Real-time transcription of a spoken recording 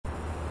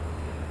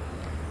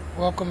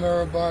Welcome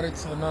everybody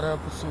to another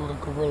episode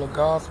of Gorilla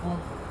Gospel.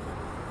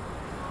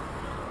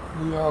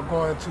 We are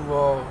going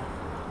to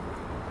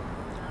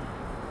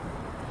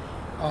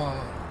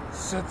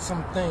set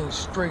some things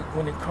straight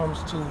when it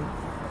comes to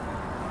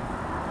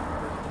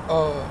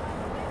uh,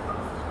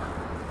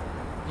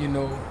 you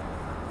know,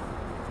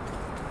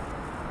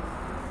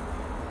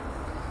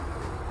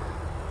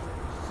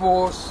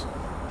 force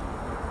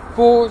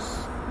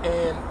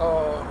and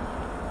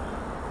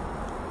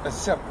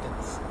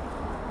acceptance.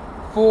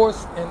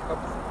 Force and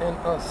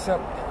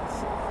acceptance.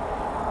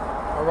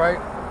 All right,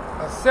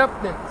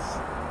 acceptance.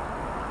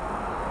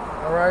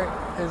 All right,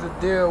 is a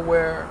deal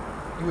where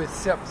you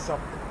accept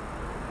something.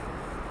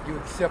 You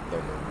accept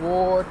an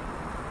award.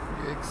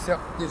 You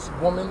accept this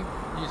woman.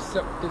 You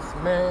accept this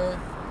man.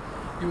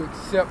 You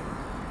accept,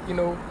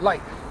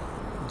 life,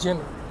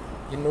 generally.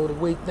 The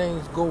way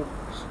things goes.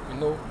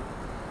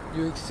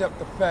 You accept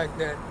the fact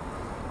that,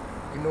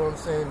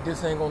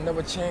 this ain't gonna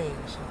never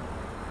change.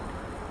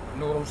 You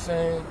know what I'm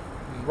saying?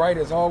 Right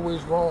is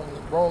always wrong,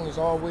 and wrong is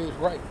always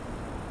right.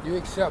 You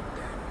accept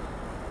that.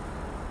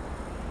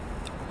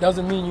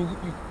 Doesn't mean you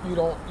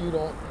don't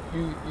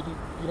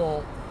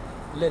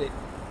let it,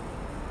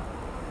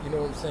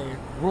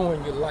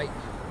 ruin your life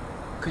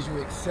because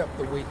you accept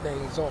the way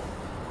things are.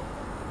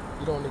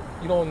 You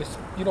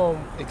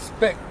don't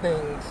expect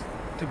things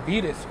to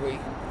be this way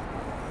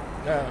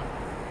now,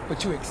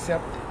 but you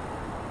accept it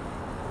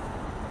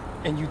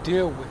and you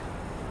deal with it.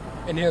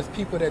 And there's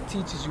people that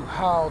teaches you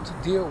how to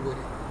deal with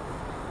it.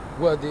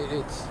 Whether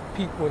it's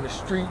people in the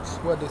streets,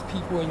 whether it's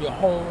people in your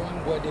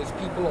home, whether it's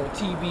people on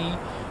TV,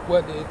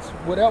 whether it's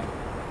whatever,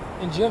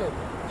 in general.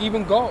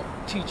 Even God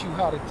teach you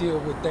how to deal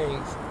with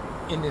things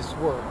in this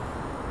world.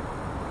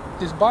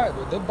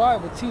 The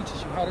Bible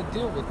teaches you how to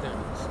deal with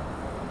things.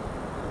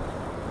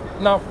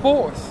 Now,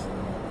 force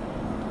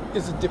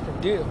is a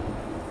different deal.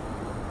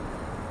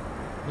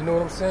 You know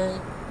what I'm saying?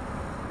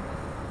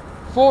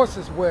 Force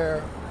is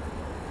where,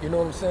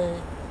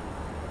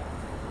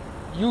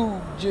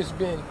 you just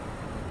been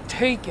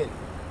taken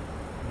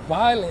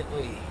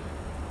violently.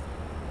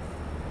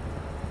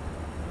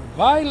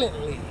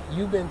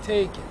 You've been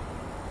taken.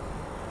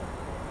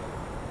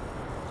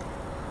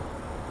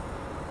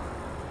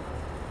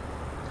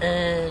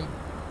 And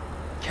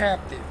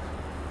captive.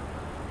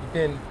 You've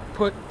been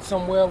put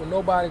somewhere where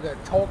nobody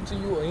got to talk to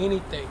you or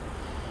anything.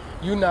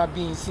 You're not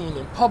being seen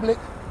in public.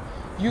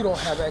 You don't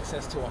have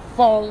access to a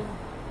phone.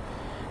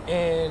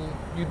 And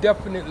you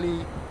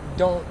definitely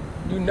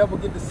you never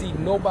get to see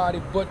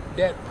nobody but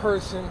that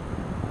person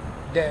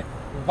that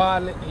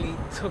violently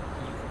took you.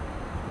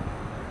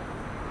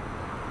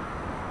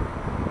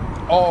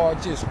 Or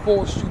just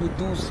forced you to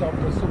do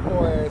something, so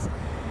far as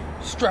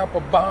strap a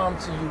bomb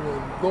to you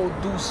and go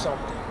do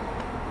something.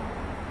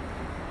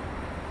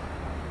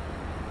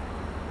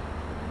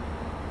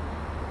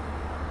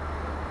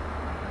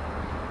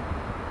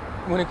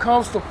 When it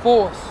comes to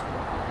force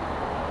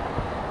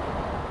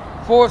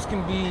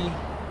can be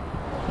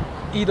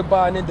either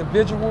by an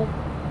individual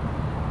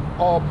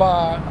or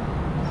by,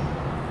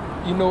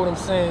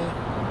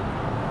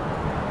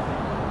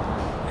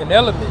 an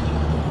element,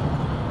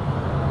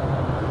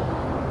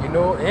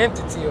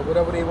 entity or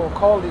whatever they want to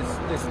call this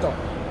stuff,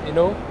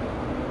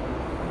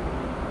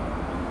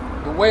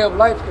 The way of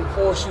life can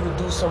force you to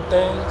do some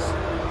things.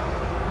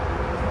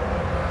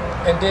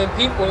 And then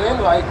people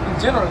in life,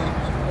 generally,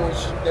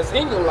 that's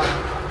in your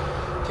life,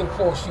 can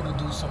force you to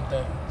do some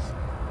things.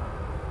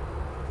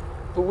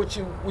 But what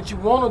you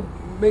want to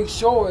make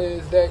sure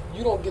is that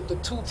you don't get the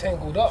two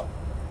tangled up.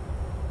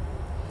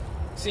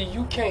 See,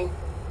 you can't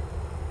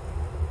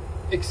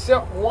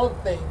accept one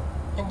thing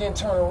and then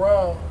turn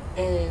around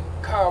and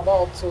carve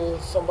out till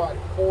somebody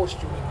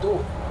forced you to do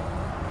it.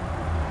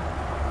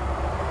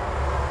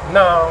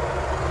 Now,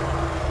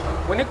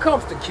 when it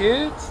comes to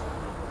kids,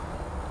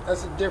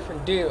 that's a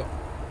different deal.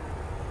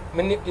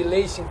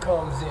 Manipulation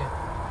comes in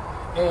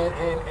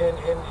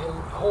and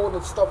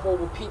holding stuff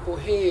over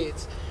people's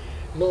heads,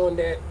 knowing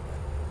that,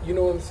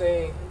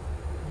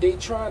 they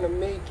trying to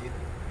make it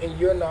and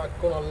you're not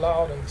going to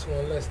allow them to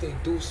unless they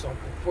do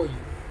something for you.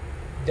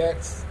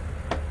 That's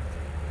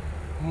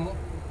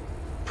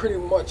pretty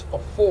much a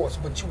force,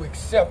 but you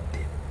accept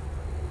it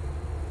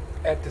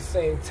at the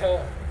same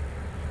time.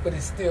 But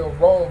it's still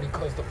wrong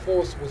because the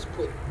force was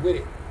put with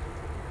it.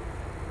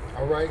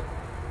 All right?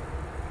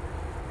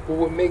 But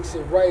what makes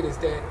it right is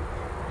that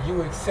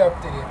you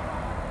accepted it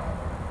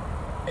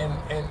and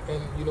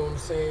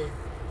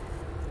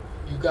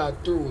you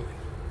got through it.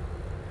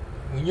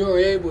 When you're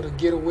able to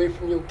get away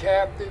from your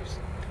captives,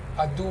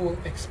 I do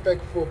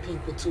expect for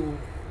people to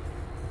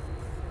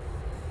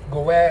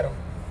go at them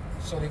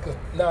so they could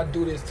not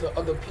do this to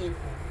other people.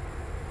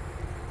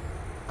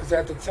 Because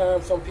at the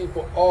time, some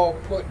people are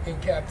put in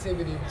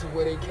captivity to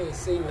where they can't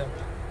say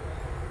nothing.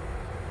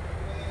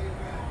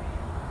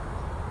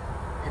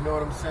 You know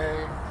what I'm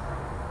saying?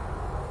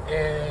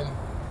 And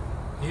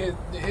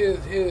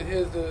here's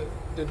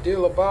the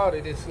deal about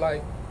it. It's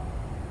like,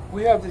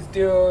 we have this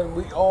deal and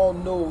we all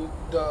know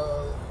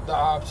the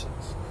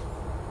options.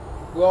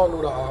 We all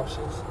know the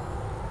options.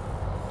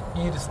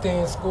 You either stay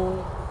in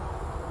school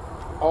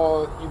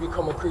or you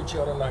become a creature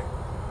of the night.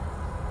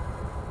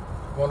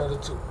 One of the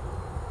two.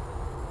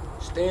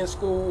 Stay in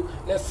school,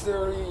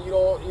 necessarily,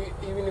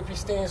 even if you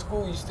stay in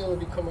school, you still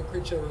become a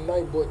creature of the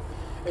night, but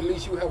at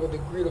least you have a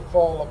degree to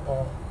fall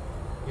upon.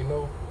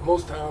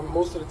 Most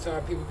of the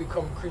time, people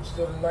become creatures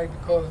of the night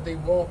because they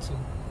want to.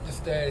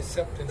 Just that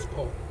acceptance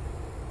part.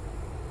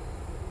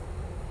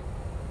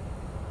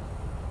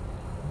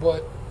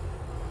 But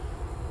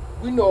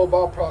we know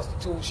about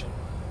prostitution.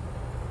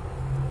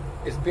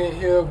 It's been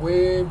here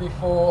way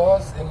before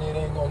us, and it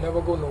ain't gonna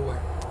never go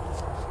nowhere.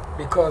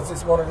 Because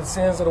it's one of the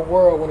sins of the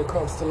world when it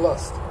comes to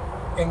lust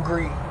and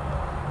greed.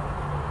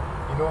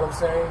 You know what I'm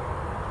saying?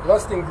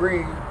 Lust and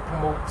greed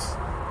promotes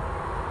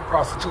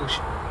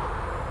prostitution.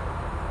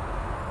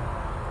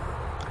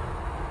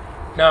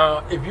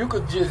 Now, if you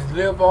could just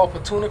live off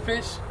of tuna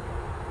fish,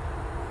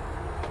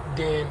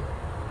 then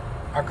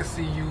I could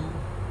see you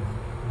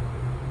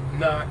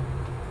not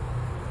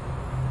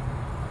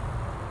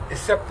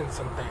accepting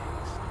some things.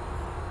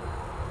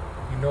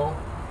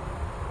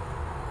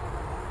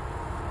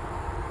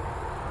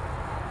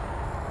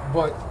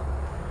 But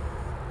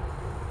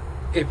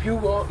if you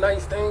want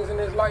nice things in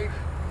this life,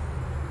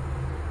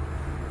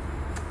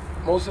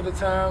 most of the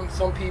time,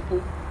 some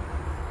people,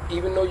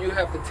 even though you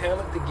have the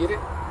talent to get it,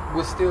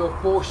 will still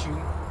force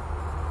you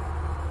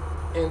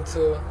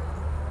into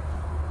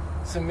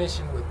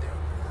submission with them.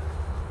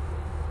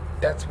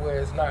 That's where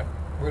it's not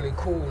really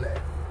cool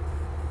at.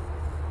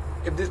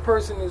 If this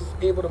person is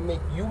able to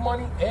make you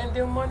money and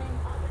them money,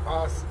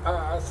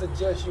 I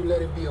suggest you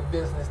let it be a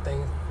business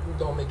thing.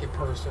 Don't make it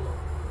personal.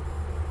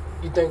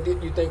 You think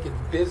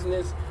it's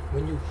business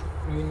when you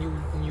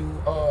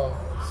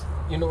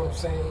you know what I'm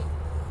saying,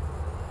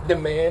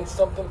 demand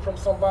something from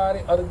somebody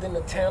other than the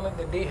talent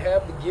that they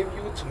have to give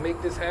you to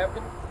make this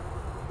happen?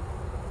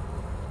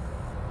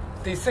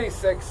 They say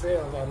sex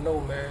sells, I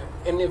know, man.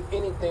 And if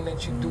anything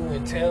that you do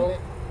in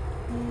talent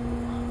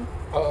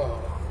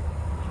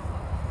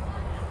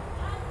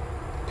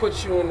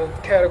puts you in a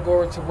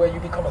category to where you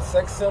become a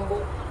sex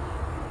symbol,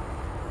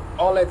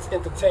 all that's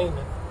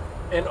entertainment.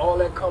 And all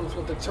that comes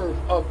with the turf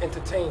of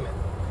entertainment.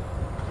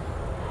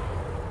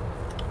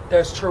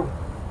 That's true.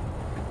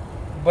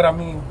 But I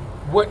mean,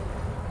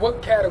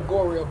 what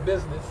category of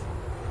business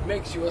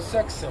makes you a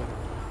sex symbol?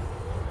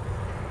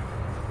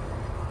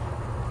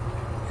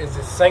 Is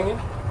it singing?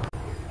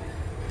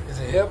 Is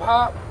it hip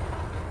hop?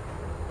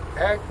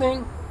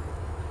 Acting?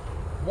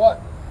 What?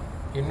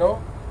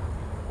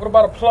 What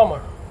about a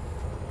plumber?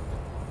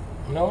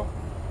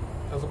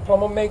 Does a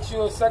plumber make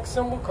you a sex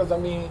symbol? Because, I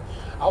mean,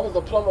 I was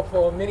a plumber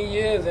for many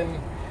years, and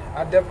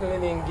I definitely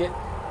didn't get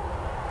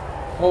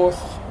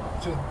forced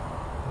to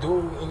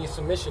do any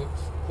submissions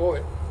for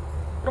it.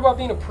 What about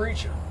being a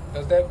preacher?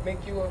 Does that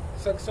make you a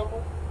sex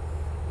symbol?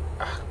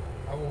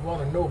 I would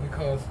want to know,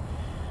 because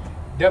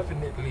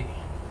definitely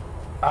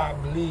I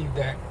believe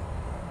that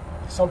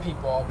some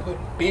people are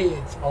putting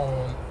bids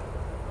on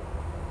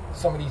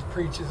some of these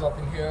preachers up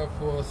in here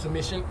for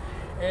submission,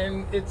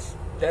 and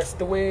that's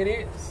the way it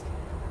is.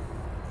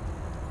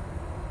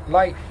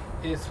 Life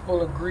is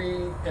full of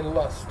greed and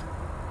lust.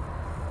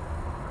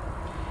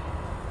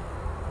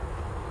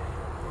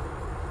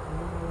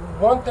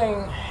 One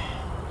thing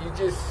you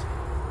just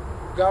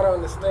gotta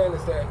understand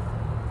is that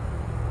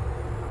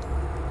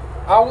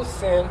our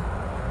sin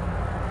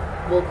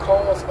will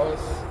cause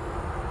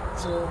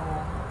us to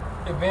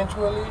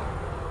eventually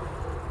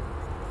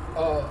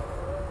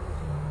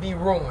be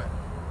ruined.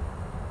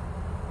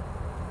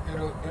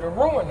 It'll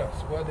ruin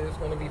us, whether it's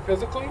going to be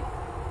physically,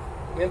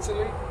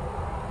 mentally,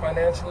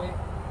 financially,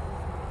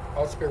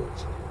 or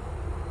spiritually.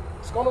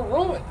 It's going to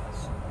ruin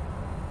us.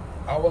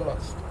 Our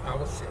lust,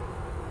 our sin,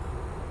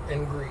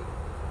 and greed.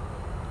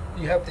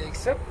 You have to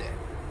accept that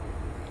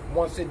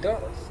once it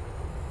does,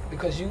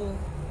 because you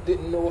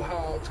didn't know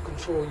how to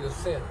control your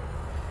sin.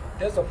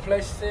 There's a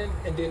flesh sin,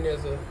 and then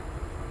there's a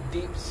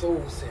deep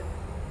soul sin.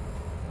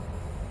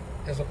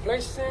 There's a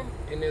flesh sin,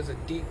 and there's a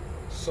deep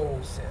soul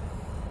sin.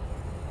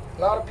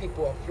 A lot of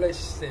people are flesh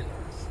sinners.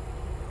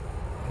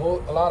 A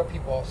lot of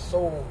people are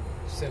soul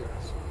sinners.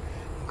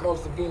 When it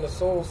comes to being a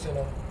soul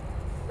sinner,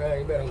 man,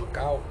 you better look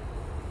out.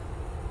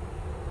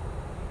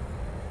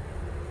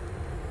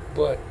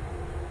 But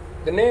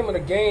the name of the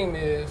game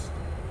is,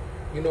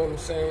 you know what I'm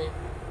saying?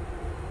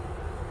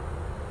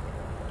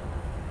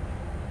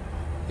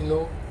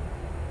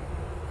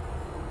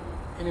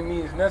 Any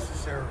means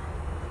necessary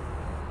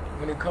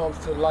when it comes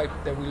to the life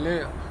that we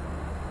live.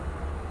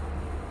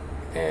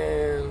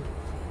 And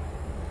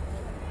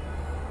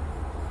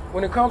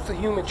when it comes to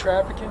human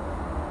trafficking,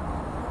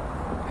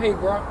 hey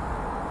bro,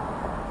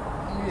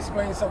 let me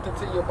explain something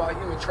to you about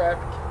human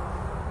trafficking.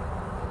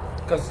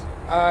 Because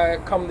I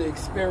come to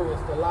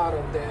experience a lot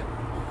of that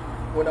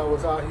when I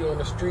was out here on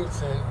the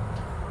streets and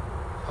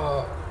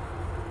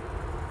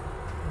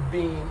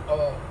being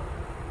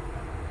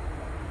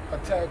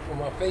attacked for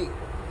my faith,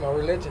 my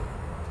religion,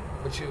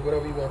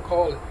 whatever you want to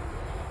call it,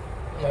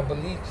 my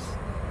beliefs.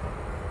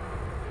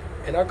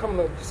 And I come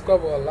to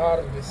discover a lot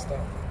of this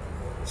stuff.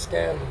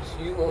 scandals.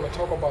 You want to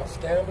talk about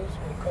scandals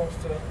when it comes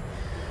to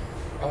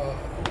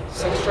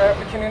sex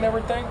trafficking and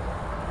everything?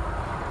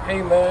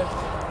 Hey man,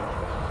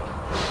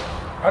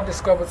 I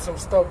discovered some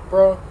stuff,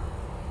 bro,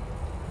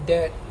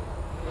 that,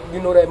 you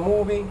know that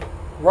movie,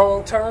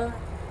 Wrong Turn?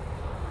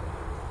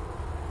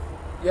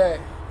 Yeah.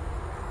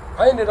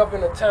 I ended up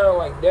in a town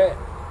like that.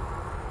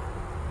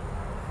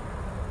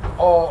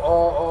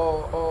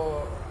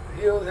 Or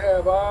Hills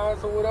Have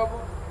Eyes or whatever.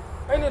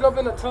 I ended up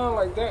in a town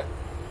like that.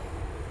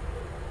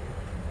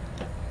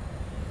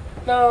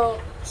 Now,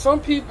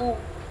 some people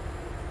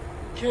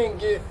can't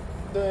get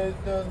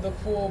the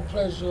full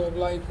pleasure of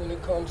life when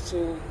it comes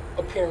to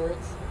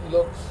appearance,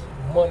 looks,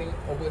 money,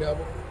 or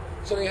whatever.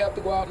 So they have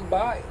to go out and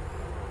buy it.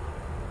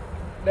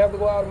 They have to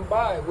go out and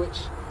buy it,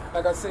 which,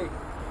 like I say,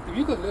 if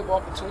you could live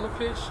off of tuna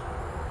fish,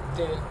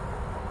 then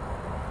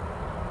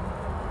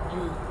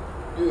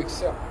you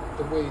accept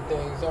the way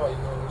things are, you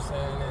know what I'm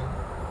saying?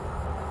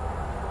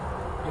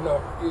 And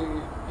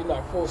you're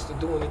not forced to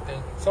do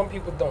anything. Some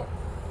people don't.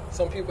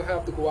 Some people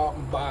have to go out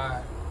and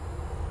buy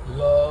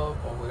love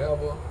or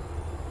whatever,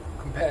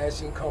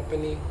 compassion,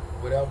 company,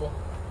 whatever,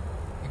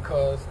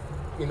 because,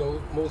 you know,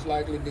 most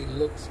likely their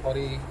looks or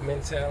their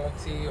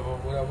mentality or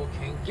whatever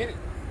can't get it.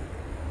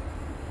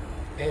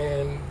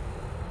 And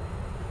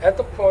at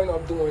the point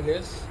of doing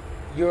this,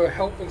 you're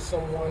helping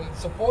someone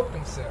support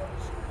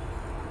themselves.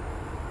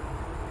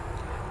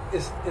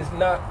 It's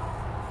not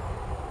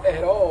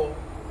at all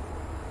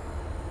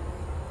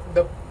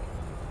the,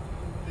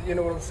 you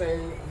know what I'm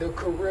saying, the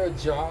career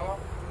job,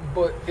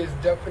 but it's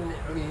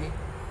definitely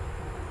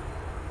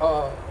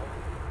how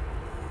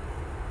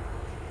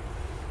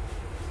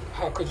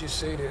could you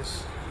say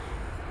this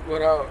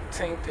without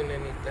tainting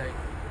anything?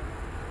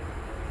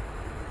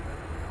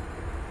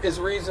 It's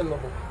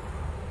reasonable.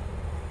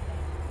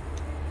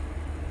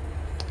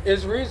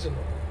 It's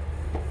reasonable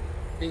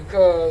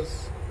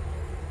because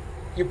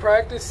you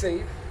practice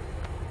safe,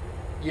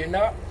 you're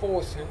not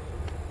forcing,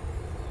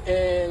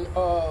 and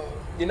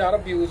you're not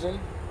abusing,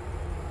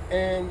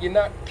 and you're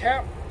not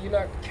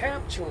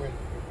capturing,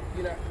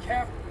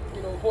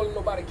 holding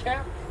nobody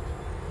captive.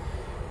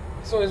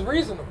 So it's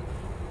reasonable.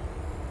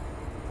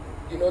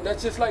 You know,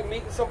 that's just like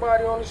meeting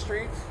somebody on the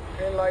streets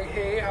and like,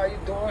 hey, how you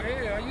doing?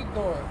 Hey, how you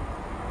doing?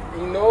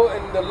 You know,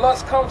 and the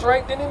lust comes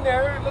right then and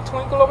there in the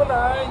twinkle of an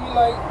eye, and you're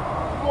like,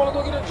 you want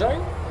to go get a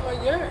drink? I'm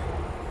like, yeah,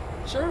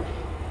 sure.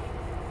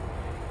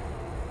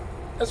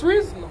 That's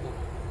reasonable.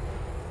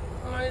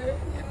 I'm like,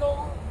 you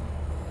know,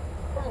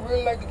 I would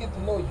really like to get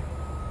to know you.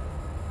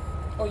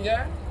 Oh,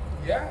 yeah?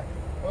 Yeah.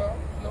 Well,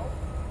 you know,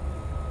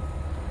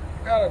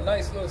 got a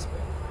nice little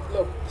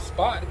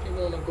spot if you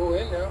want to go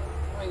in there.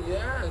 I'm like,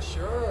 yeah,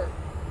 sure.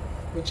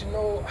 But you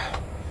know,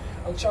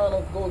 I'm trying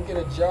to go get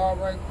a job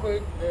right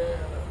quick,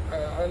 and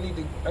I need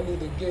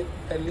to get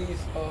at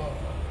least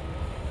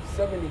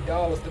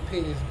 $70 to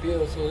pay this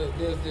bill. So that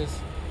there's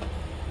this.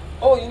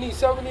 Oh, you need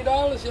 $70?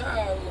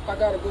 Yeah, I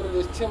gotta go to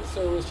this temp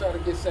service, try to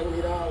get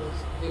 $70.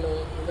 You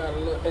know, I got a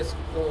little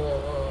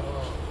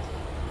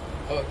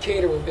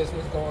catering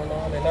business going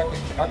on, and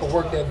I can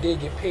work that day,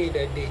 get paid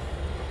that day.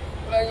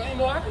 Like, you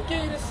know, I can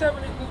give you the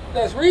 70.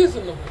 That's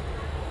reasonable.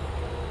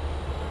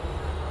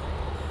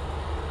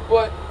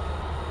 But,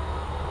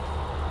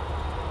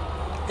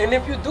 and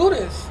if you do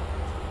this,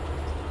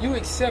 you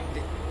accept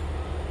it.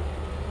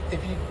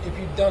 If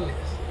you've done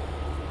this,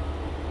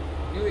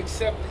 you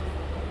accept it.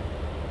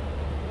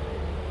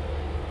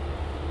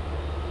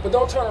 But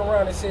don't turn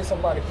around and say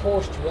somebody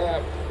forced you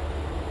after.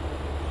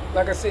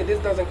 Like I said, this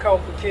doesn't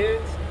count for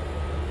kids,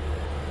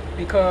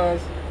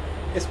 because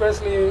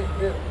especially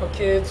for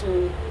kids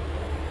who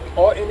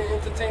are in the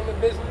entertainment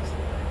business,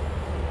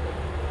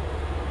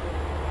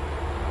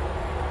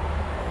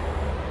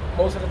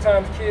 most of the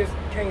times kids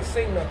can't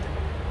say nothing.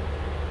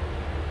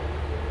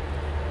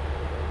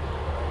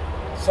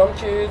 Some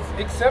kids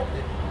accept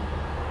it.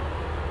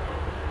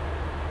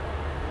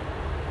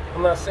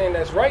 I'm not saying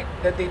that's right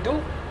that they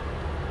do.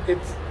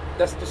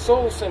 That's the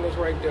soul sinners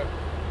right there.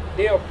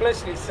 They are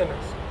fleshly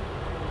sinners.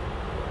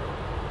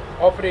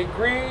 Off of their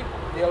greed,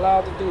 they're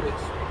allowed to do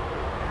this.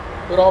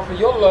 But off of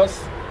your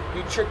lust,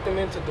 you trick them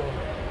into doing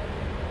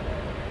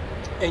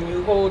it. And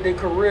you hold their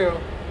career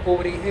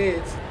over their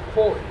heads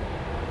for it.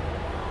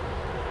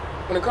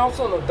 When it comes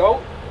to an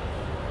adult,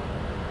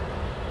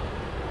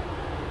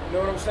 you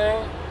know what I'm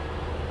saying?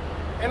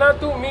 And I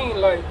do mean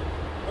like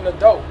an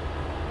adult,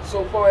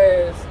 so far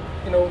as,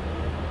 you know,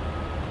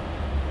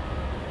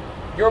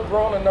 you're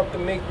grown enough to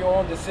make your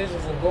own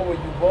decisions and go where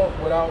you want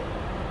without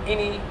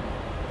any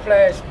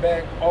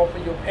flashback off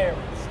of your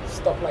parents,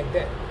 stuff like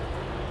that.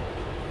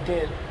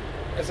 Then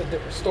that's a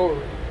different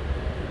story.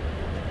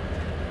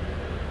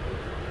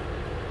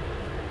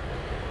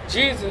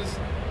 Jesus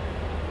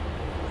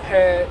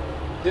had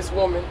this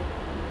woman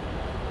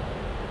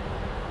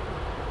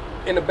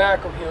in the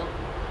back of him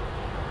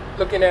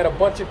looking at a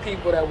bunch of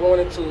people that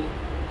wanted to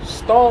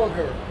stone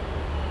her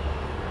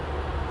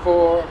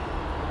for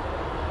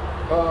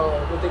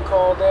what they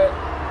call that,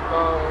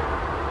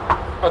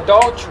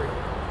 adultery.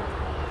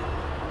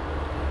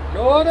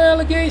 No other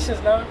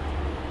allegations now.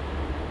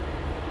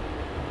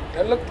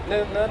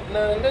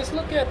 Now let's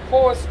look at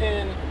force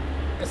and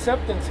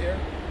acceptance here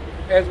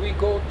as we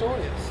go through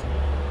this.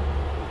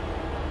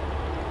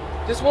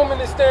 This woman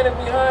is standing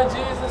behind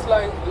Jesus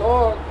like,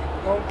 Lord,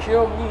 don't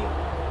kill me,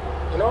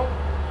 you know?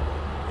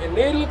 And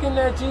they looking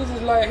at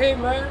Jesus like, hey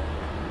man,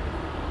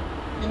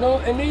 you know,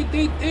 and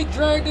they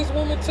dragged this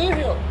woman to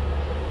him.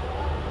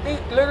 They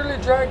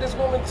literally dragged this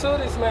woman to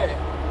this man.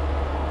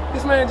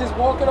 This man just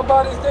walking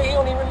about his day, he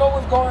don't even know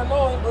what's going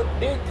on, but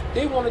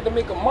they wanted to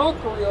make a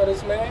mockery of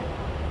this man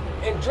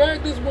and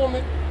drag this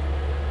woman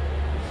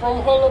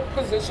from her little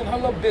position, her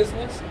little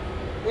business,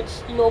 which,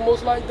 you know,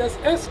 most likely that's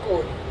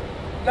escorting.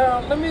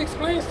 Now, let me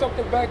explain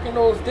something back in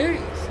those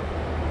days.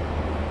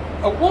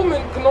 A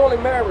woman can only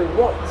marry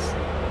once.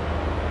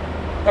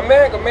 A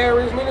man can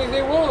marry as many as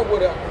they want or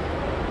whatever.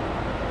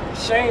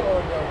 Shame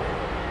on them.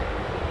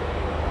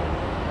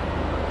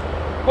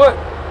 But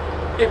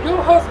if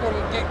your husband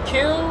get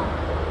killed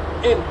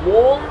in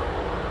war,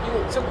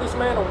 you took this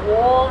man to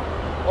war,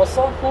 or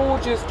some fool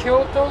just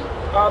killed him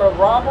out of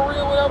robbery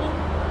or whatever,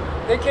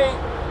 they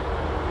can't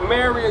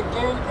marry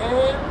again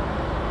and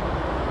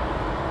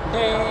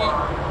they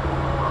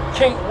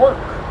can't work.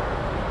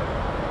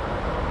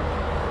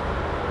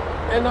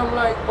 And I'm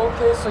like,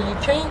 okay, so you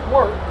can't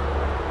work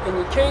and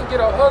you can't get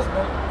a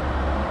husband,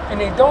 and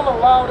they don't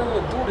allow them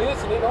to do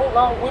this, and they don't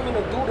allow women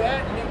to do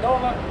that, and they don't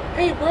allow,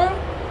 hey bro,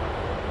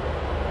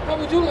 how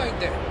would you like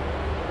that?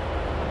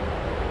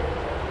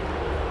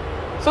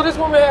 So this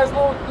woman has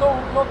no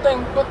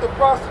thing but the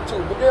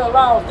prostitute, but they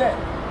allows that.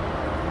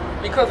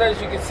 Because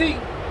as you can see,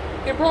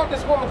 they brought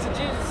this woman to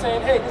Jesus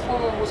saying, hey, this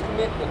woman was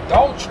committing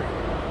adultery.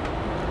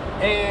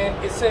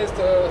 And it says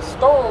to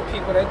stone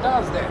people that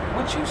does that.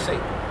 What you say?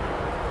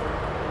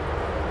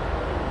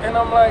 And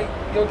I'm like,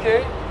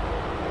 okay.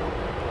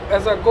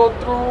 As I go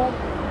through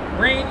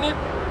reading it,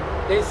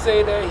 they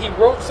say that he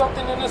wrote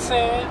something in the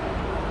sand.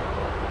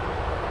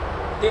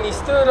 Then he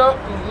stood up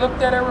and he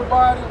looked at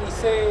everybody and he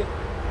said,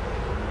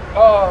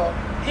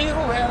 he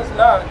who has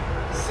not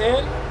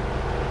sinned,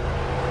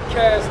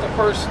 cast the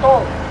first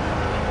stone.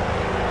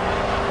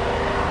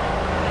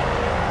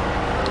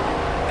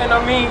 And I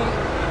mean,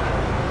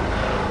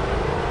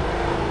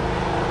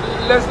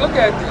 let's look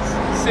at this.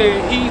 He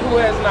said, he who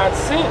has not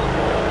sinned.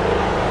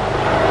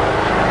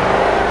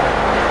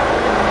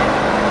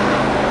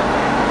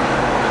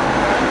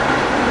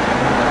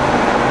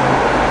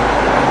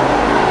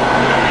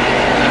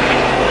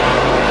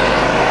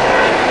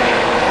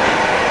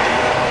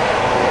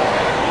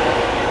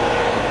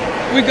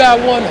 We got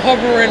one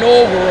hovering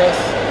over us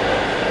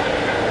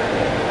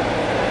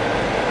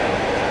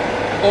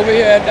over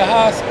here at the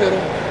hospital.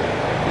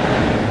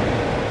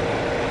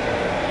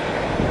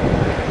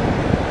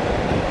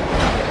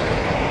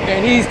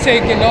 And he's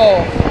taking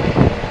off.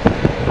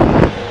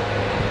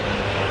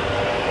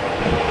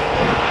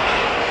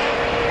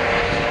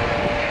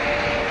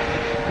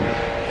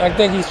 I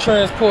think he's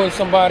transporting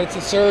somebody to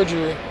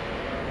surgery.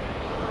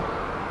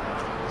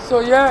 So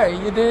yeah,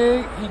 you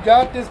dig? He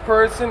got this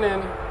person,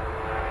 and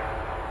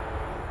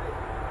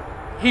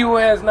he who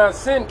has not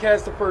sinned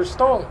cast the first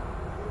stone.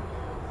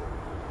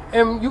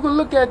 And you can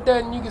look at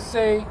that and you can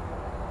say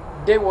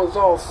they was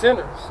all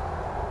sinners.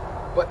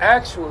 But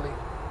actually,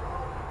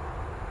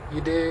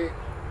 you dig,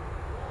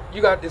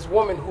 you got this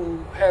woman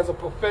who has a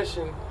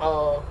profession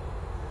of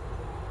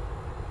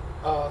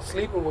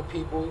sleeping with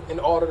people in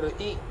order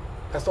to eat.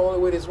 That's the only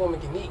way this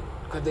woman can eat,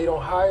 because they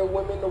don't hire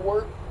women to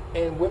work,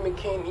 and women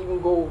can't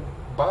even go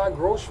buy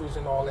groceries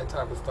and all that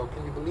type of stuff.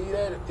 Can you believe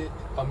that?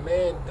 A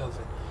man does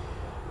it.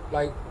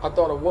 Like, I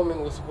thought a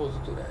woman was supposed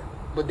to do that.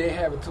 But they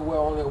have it to where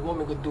only a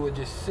woman could do it,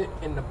 just sit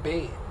in the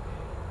bed.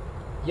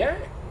 Yeah,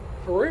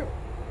 for real.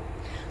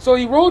 So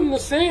he wrote in the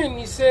sand,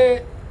 he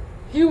said,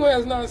 he who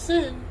has not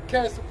sinned,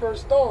 cast the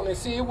first stone. And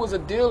see, it was a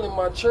deal in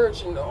my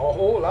church, and a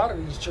whole lot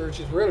of these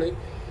churches really,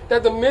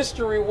 that the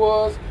mystery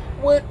was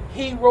what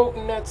he wrote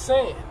in that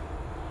sand.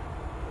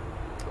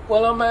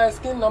 Well, I'm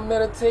asking, I'm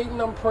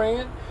meditating, I'm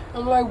praying.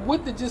 I'm like,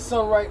 what did your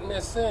son write in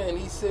that sand?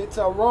 He said,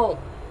 Tyrone.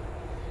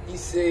 He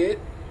said,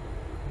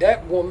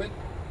 that woman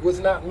was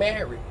not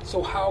married,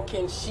 so how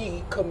can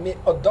she commit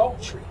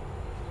adultery?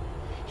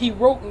 He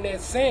wrote in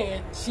that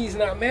sand, she's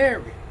not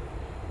married.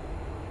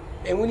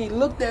 And when he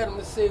looked at him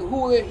and said,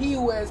 he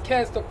who has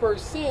cast the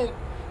first sin,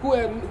 who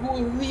has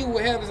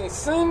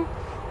sinned,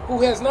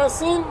 who has not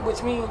sinned,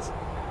 which means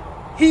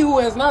he who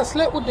has not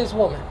slept with this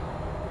woman,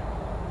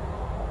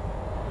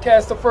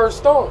 cast the first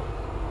stone.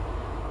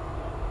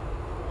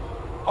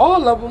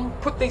 All of them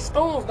put their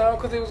stones down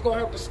because they was going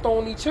to have to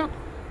stone each other.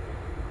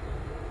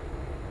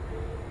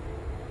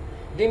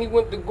 Then he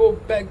went to go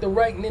back to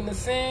writing in the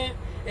sand.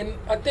 And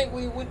I think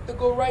when he went to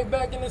go right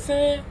back in the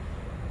sand,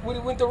 when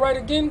he went to write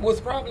again, was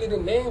probably the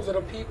names of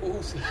the people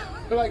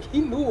who, like,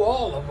 he knew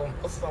all of them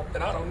or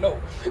something. I don't know.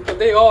 But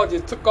they all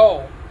just took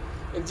off.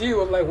 And G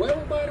was like, where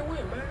everybody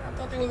went, man? I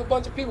thought there was a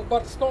bunch of people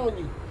about to stone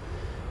you.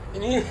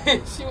 And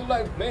she was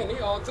like, man, they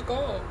all took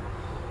off.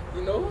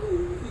 You know?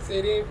 He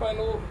said he ain't find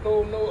no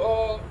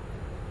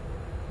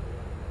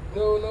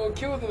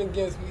accusing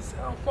against me. He said,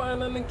 I don't find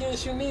nothing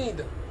against you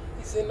neither.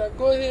 He said, now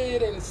go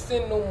ahead and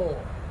sin no more.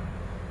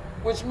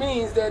 Which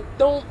means that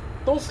don't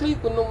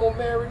sleep with no more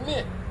married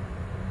men.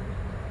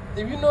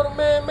 If you know the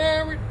man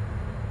married,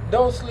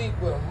 don't sleep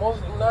with him. 9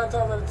 times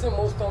out of 10,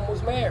 most of them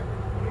was married.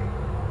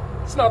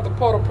 It's not the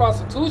part of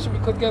prostitution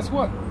because guess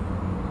what?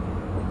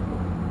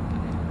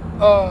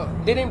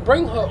 They didn't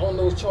bring her on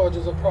those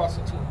charges of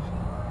prostitution.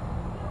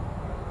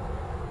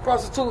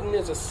 Prostituting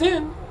is a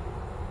sin,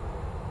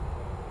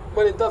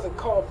 but it doesn't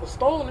call for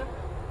stoning.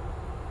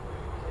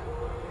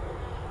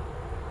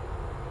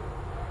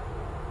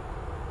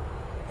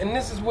 And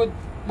this is what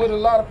a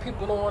lot of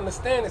people don't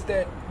understand, is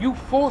that you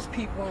force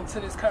people into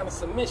this kind of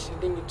submission,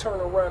 then you turn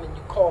around and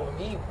you call them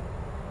evil.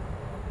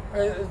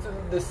 It's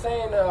the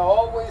saying that I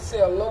always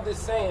say, I love this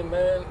saying,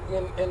 man,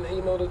 and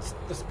you know,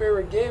 the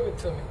Spirit gave it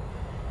to me.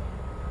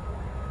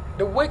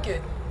 The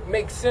wicked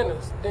make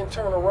sinners, then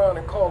turn around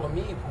and call them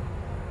evil.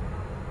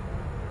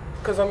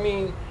 Because, I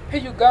mean, here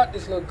you got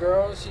this little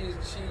girl,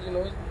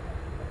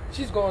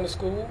 she's going to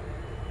school,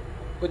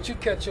 but you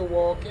catch her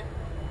walking,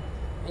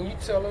 and you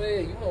tell her,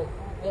 hey, you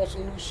want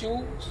some new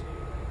shoes?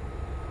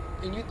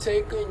 And you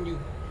take her and you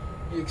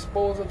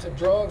expose her to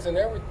drugs and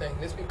everything.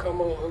 This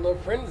become a little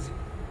frenzy.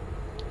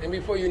 And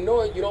before you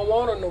know it, you don't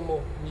want her no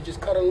more. You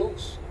just cut her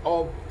loose.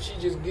 Or she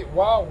just get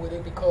wild with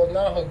it because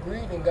now her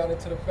greed and got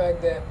into the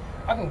fact that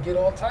I can get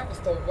all type of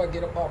stuff if I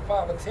get about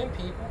 5 or 10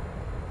 people.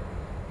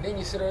 And then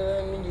you sit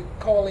there and then you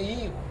call her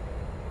evil.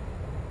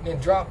 And then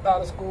dropped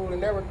out of school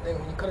and everything.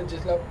 You could have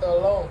just left her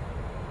alone.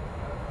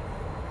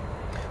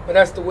 But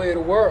that's the way of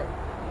the world.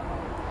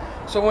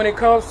 So when it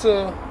comes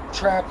to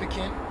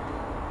trafficking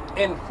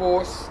and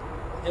force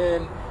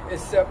and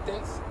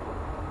acceptance,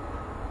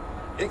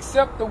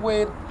 accept the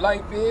way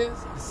life is,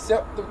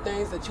 accept the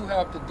things that you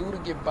have to do to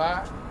get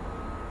by,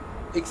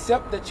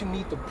 accept that you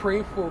need to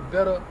pray for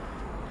better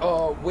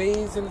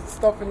ways and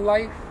stuff in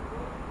life,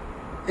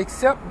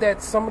 accept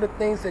that some of the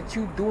things that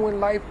you do in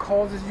life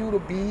causes you to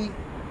be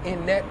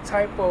in that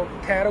type of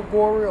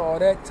category or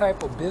that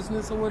type of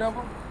business or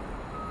whatever.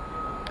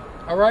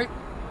 All right?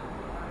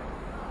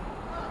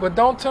 But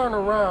don't turn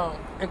around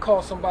and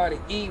call somebody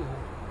evil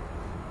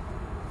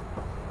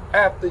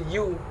after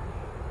you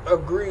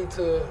agree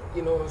to,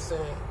 you know what I'm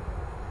saying,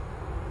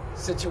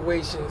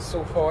 situations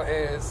so far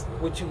as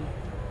what you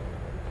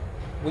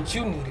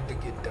needed to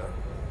get done.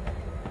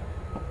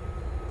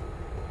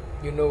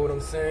 You know what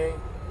I'm saying?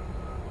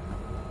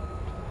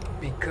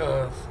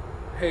 Because,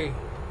 hey,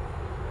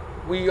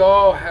 we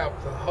all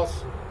have to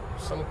hustle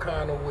some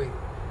kind of way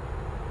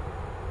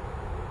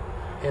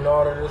in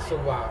order to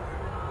survive.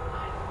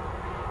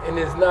 And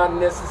it's not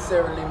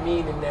necessarily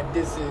meaning that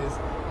this is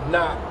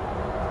not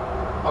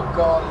a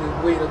godly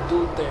way to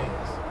do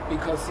things.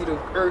 Because, see, the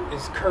earth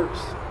is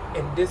cursed.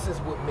 And this is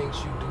what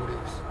makes you do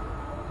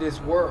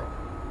this world.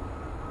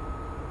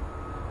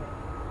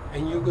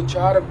 And you could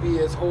try to be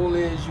as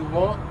holy as you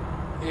want,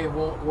 it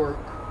won't work.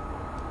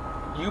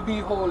 You be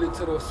holy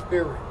to the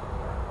Spirit.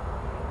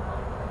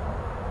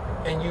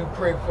 And you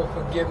pray for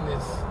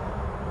forgiveness.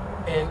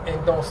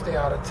 And don't stay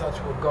out of touch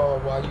with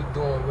God while you're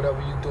doing whatever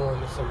you're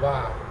doing to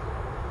survive.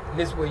 And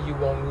this way you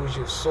won't lose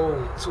your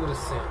soul to the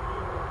sin.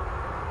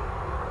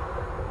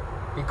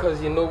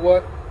 Because you know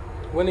what?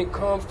 When it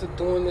comes to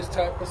doing this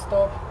type of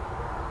stuff,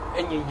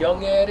 and you're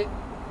young at it,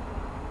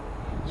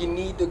 you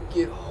need to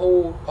get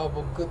hold of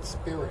a good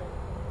spirit.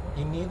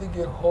 You need to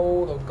get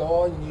hold of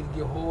God. You need to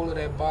get hold of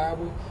that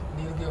Bible.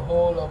 You need to get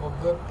hold of a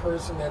good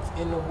person that's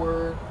in the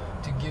Word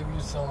to give you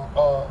some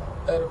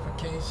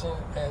edification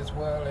as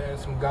well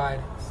as some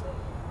guidance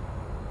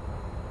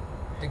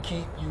to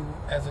keep you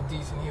as a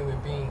decent human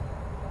being.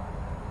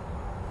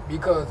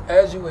 Because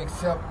as you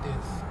accept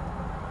this,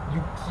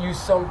 you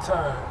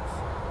sometimes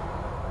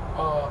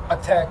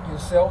attack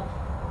yourself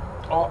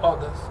or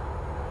others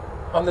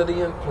under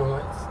the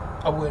influence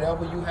of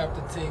whatever you have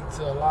to take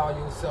to allow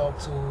yourself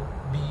to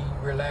be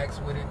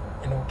relaxed with it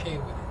and okay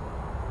with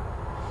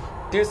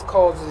it. This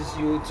causes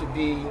you to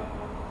be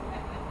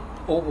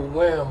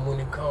overwhelmed when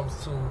it comes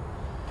to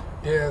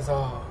there's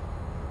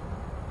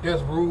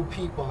rude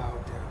people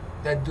out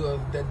there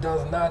that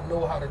does not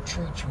know how to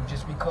treat you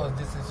just because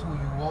this is who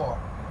you are.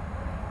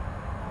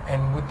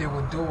 And what they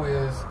would do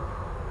is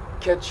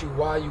catch you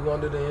while you're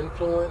under the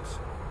influence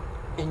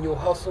in your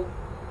hustle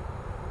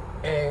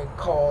and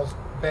cause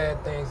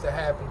bad things to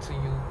happen to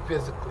you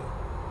physically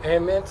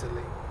and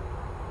mentally.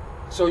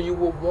 So you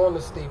will want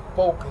to stay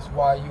focused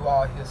while you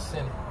are here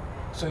sinning,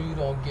 so you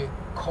don't get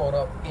caught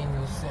up in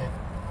your sin.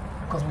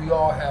 Because we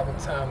all have a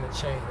time to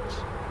change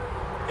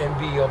and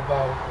be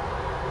about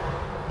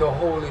the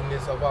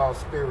holiness of our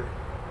spirit.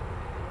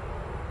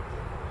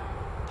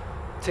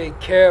 Take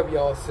care of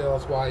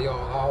yourselves while y'all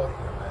out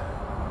here,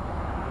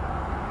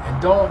 man.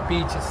 And don't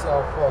beat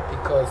yourself up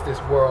because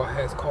this world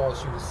has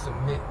caused you to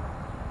submit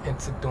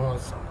into doing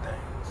some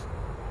things.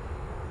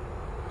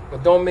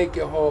 But don't make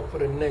it hard for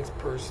the next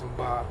person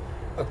by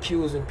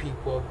accusing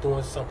people of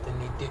doing something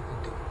they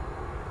didn't do.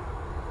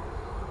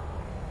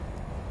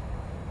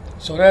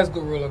 So that's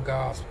Guerrilla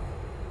Gospel.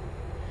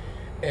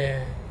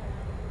 And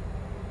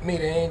may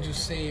the angels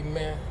say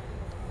amen.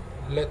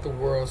 let the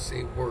world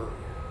say word.